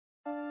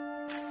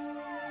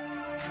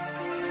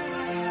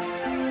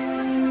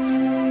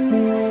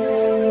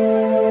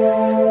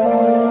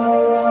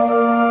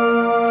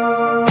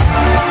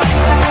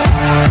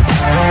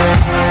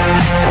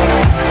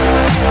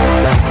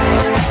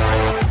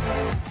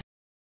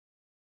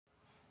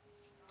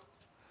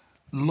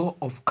Law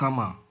of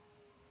karma,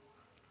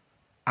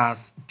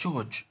 as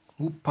judge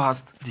who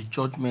passed the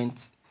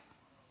judgment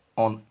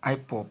on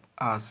Ipob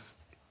as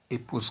a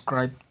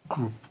proscribed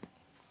group,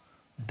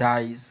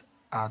 dies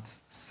at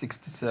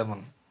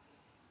 67.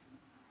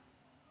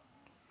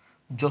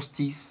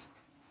 Justice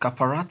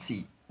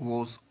Kafarati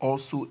was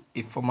also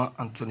a former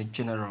Attorney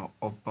General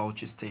of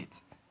Bauchi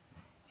State.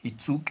 He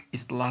took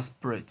his last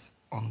breath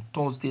on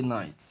Thursday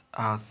night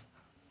as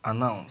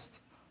announced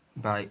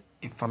by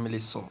a family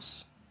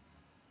source.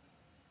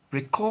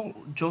 Recall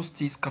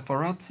Justice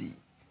Kafarati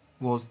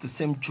was the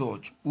same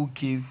judge who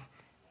gave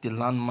the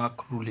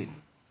landmark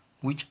ruling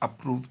which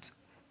approved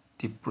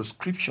the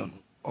proscription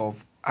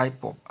of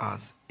Ipob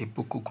as a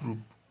Boko group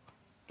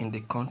in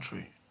the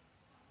country.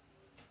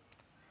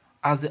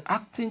 As the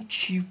acting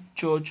Chief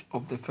Judge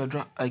of the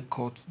Federal High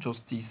Court,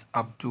 Justice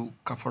Abdul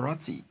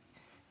Kafarati,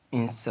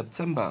 in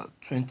September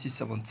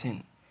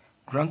 2017,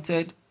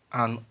 granted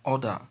an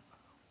order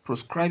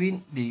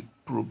proscribing the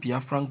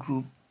pro-Biafran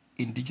group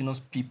Indigenous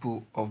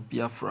People of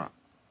Biafra,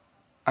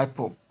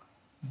 Ipob.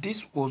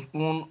 This was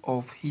one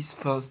of his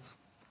first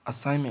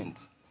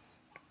assignments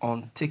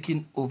on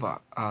taking over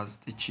as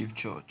the Chief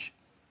Judge.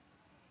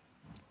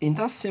 In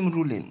that same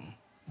ruling,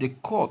 the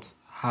court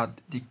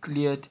had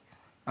declared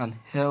and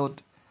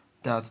held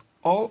that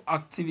all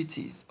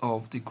activities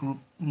of the group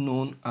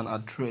known and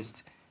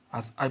addressed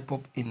as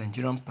Ipob in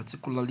Nigeria,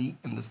 particularly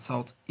in the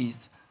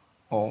southeast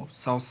or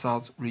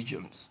south-south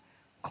regions,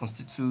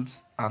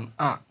 constitutes an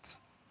act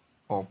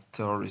of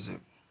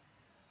terrorism.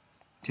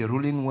 The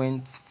ruling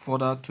went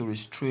further to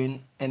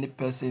restrain any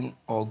person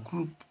or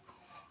group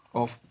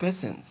of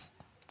persons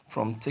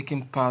from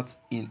taking part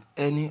in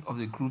any of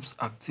the group's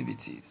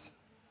activities.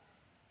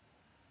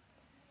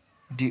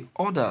 The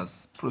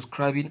orders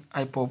proscribing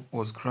Ipob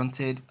was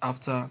granted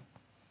after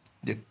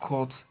the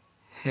court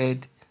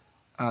heard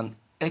an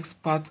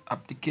expert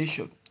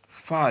application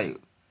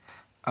filed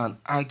and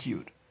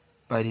argued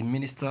by the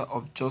Minister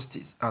of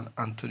Justice and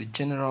Attorney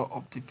General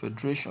of the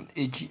Federation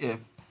 (AGF),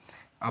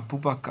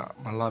 Abubakar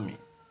Malami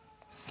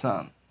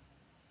San.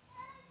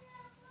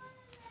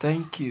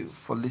 Thank you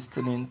for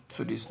listening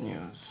to this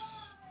news.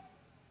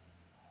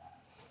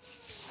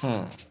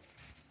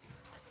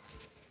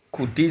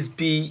 Could this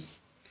be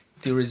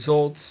the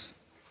results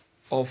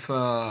of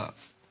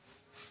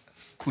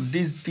could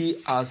this be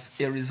as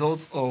a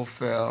result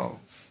of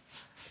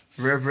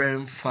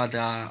Reverend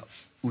Father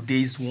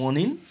Ude's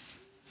warning?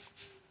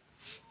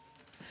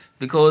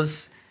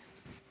 Because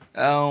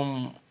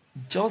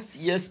just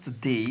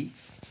yesterday,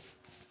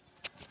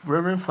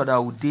 Reverend Father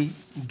Ude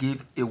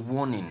gave a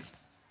warning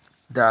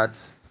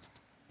that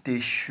they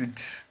should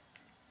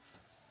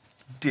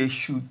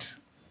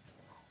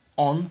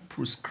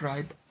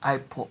unprescribe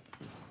Ipob.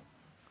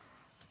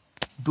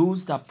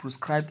 Those that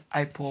prescribe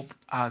Ipob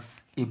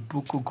as a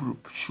Boko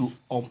group should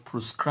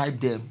unprescribe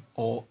them,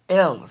 or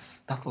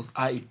else, that was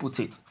how he put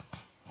it,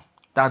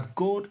 that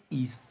God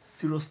is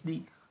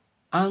seriously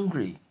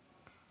angry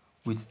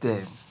with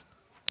them.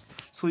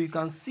 So you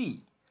can see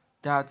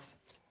that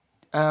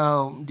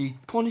the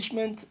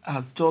punishment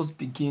has just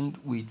begun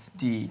with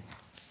the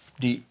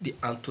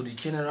Attorney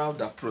General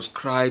that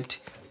prescribed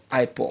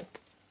Ipob.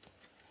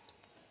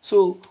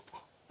 So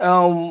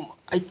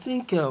I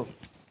think it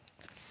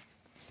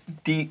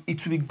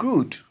will be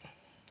good.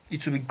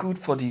 It will be good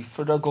for the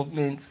federal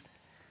government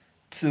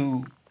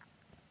to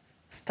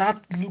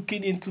start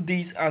looking into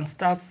this and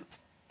start,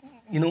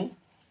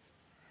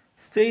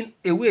 staying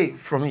away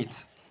from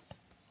it.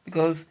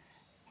 Because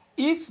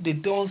if they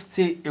don't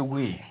stay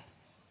away,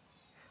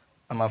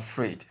 I'm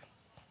afraid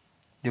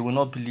they will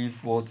not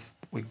believe what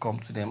will come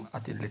to them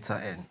at the later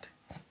end.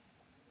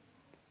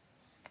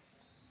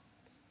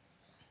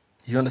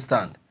 You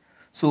understand?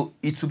 So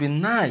it will be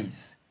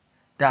nice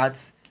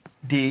that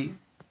they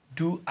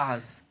do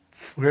as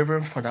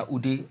Reverend Father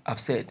Ude have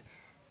said.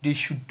 They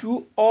should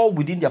do all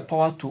within their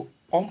power to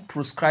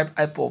unprescribe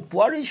Ipob.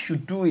 Buhari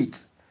should do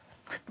it.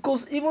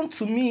 Because even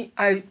to me,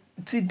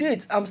 to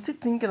date, I'm still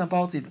thinking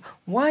about it.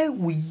 Why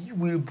will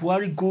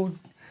Buhari go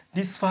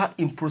this far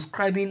in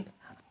prescribing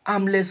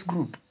armless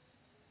group?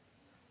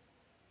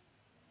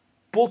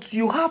 But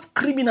you have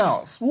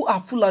criminals who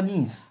are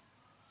Fulanis,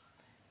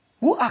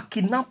 who are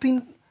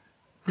kidnapping,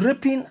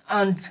 raping,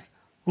 and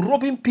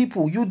robbing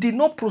people. You did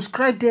not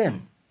prescribe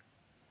them.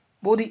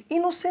 But the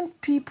innocent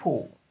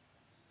people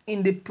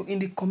in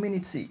the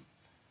community,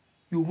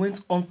 you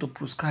went on to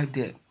prescribe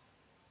them.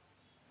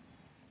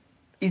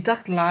 Is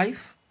that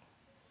life?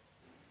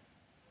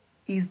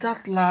 Is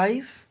that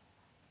life?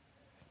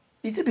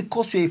 Is it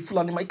because you're a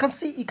Fulani man?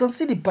 You can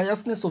see the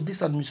biasness of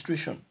this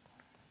administration.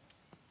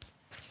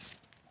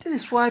 This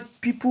is why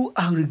people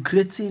are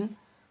regretting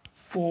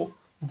for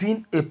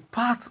being a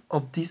part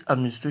of this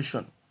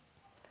administration.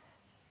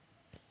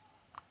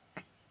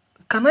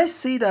 Can I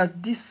say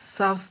that this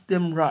serves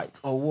them right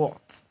or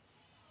what?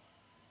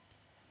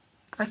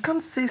 I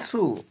can't say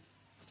so.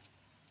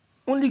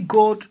 Only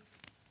God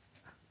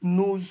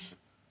knows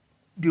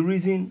the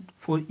reason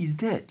for his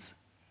death.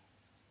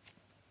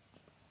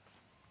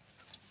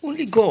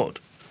 Only God.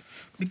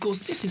 Because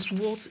this is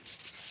what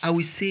I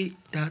will say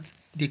that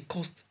they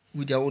caused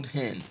with their own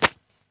hand.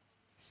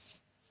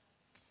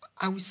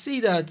 I will say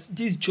that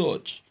this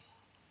judge,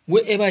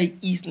 wherever he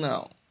is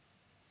now,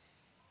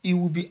 he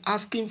will be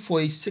asking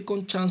for a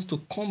second chance to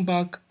come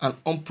back and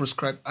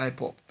unprescribe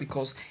Ipob,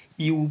 because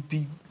there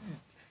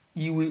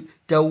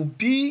will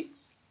be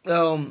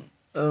um,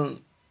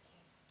 um,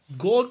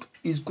 God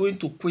is going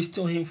to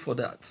question him for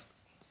that.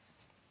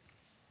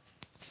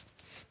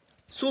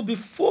 So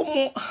before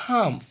more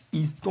harm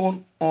is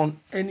done on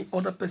any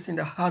other person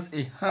that has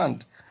a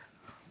hand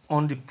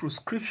on the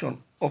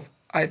prescription of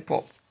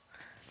Ipob,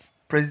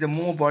 President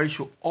Muhammadu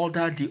should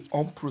order the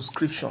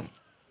unprescription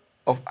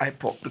of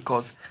Ipob,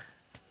 because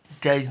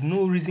there is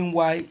no reason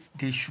why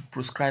they should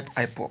prescribe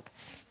Ipob.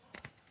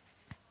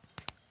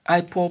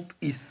 Ipob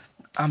is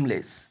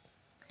harmless.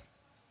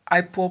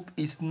 Ipob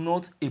is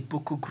not a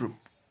Boko group.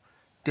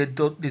 They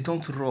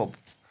don't rob,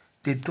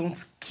 they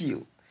don't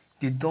kill,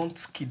 they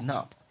don't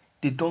kidnap,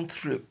 they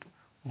don't rape.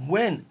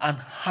 When and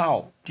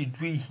how did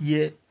we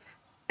hear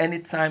any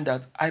time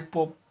that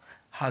Ipob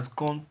has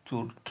gone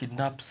to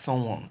kidnap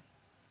someone?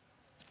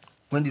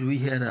 When did we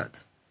hear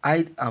that?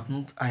 I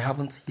haven't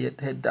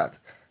heard that.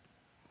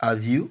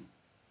 Have you?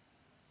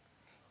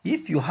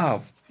 If you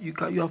have, you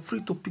are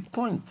free to pick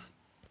points.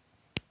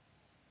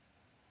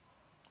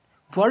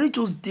 Buhari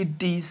just did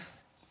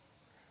this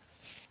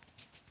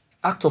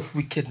act of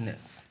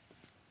wickedness.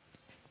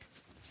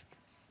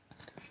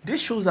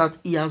 This shows that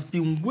he has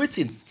been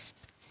waiting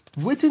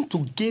to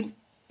gain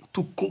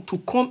to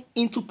come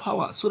into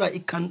power so that he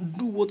can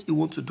do what he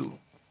wants to do.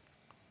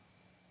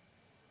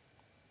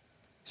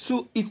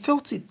 So he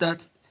felt it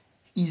that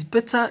it's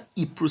better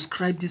he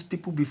proscribe these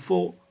people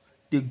before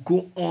they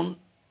go on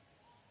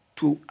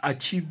to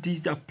achieve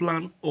their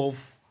plan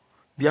of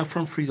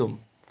Biafran freedom.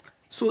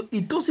 So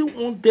he doesn't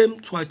want them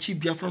to achieve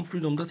Biafran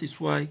freedom. That is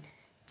why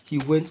he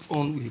went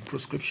on with the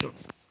proscription.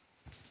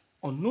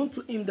 Unknown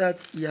to him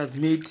that he has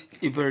made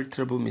a very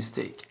terrible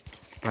mistake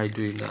by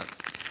doing that,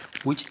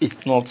 which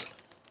is not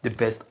the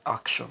best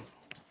action.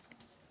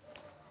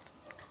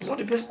 It's not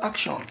the best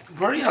action.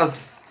 Buhari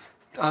has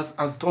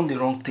done the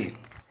wrong thing.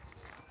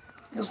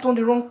 He has done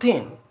the wrong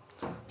thing.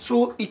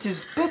 So it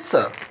is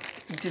better.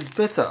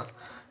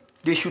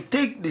 They should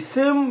take the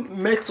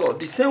same method,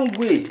 the same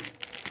way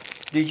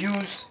they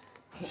use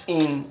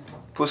in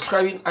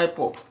prescribing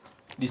Ipob,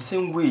 the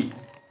same way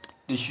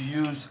they should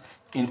use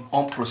in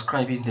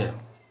unprescribing them.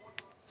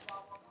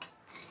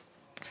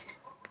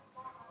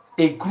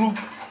 A group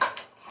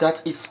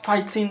that is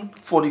fighting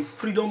for the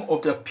freedom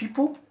of their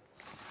people,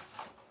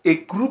 a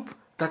group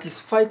that is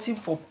fighting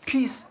for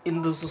peace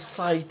in the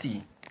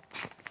society,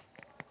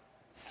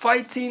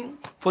 fighting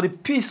for the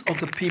peace of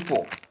the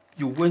people.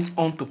 You went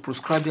on to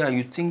prescribe it and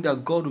you think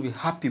that God will be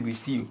happy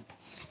with you.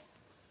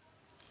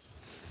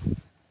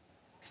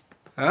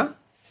 Huh?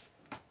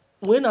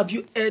 When have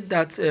you heard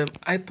that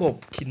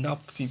Ipob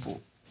kidnapped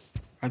people?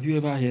 Have you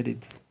ever heard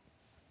it?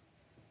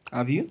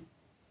 Have you?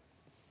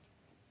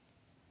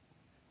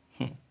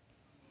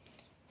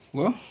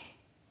 Well,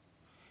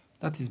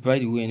 that is by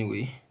the way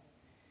anyway.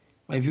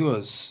 My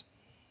viewers,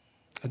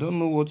 I don't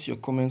know what your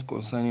comments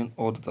concerning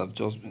all that have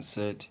just been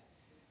said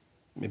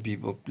maybe,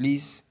 but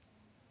please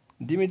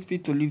deem it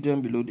fit to leave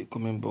them below the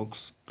comment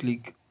box.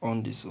 Click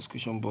on the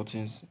subscription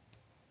buttons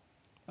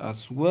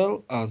as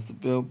well as the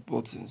bell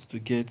buttons to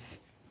get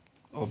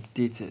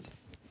updated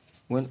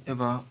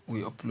whenever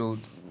we upload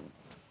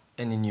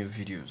any new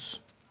videos.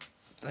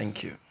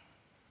 Thank you.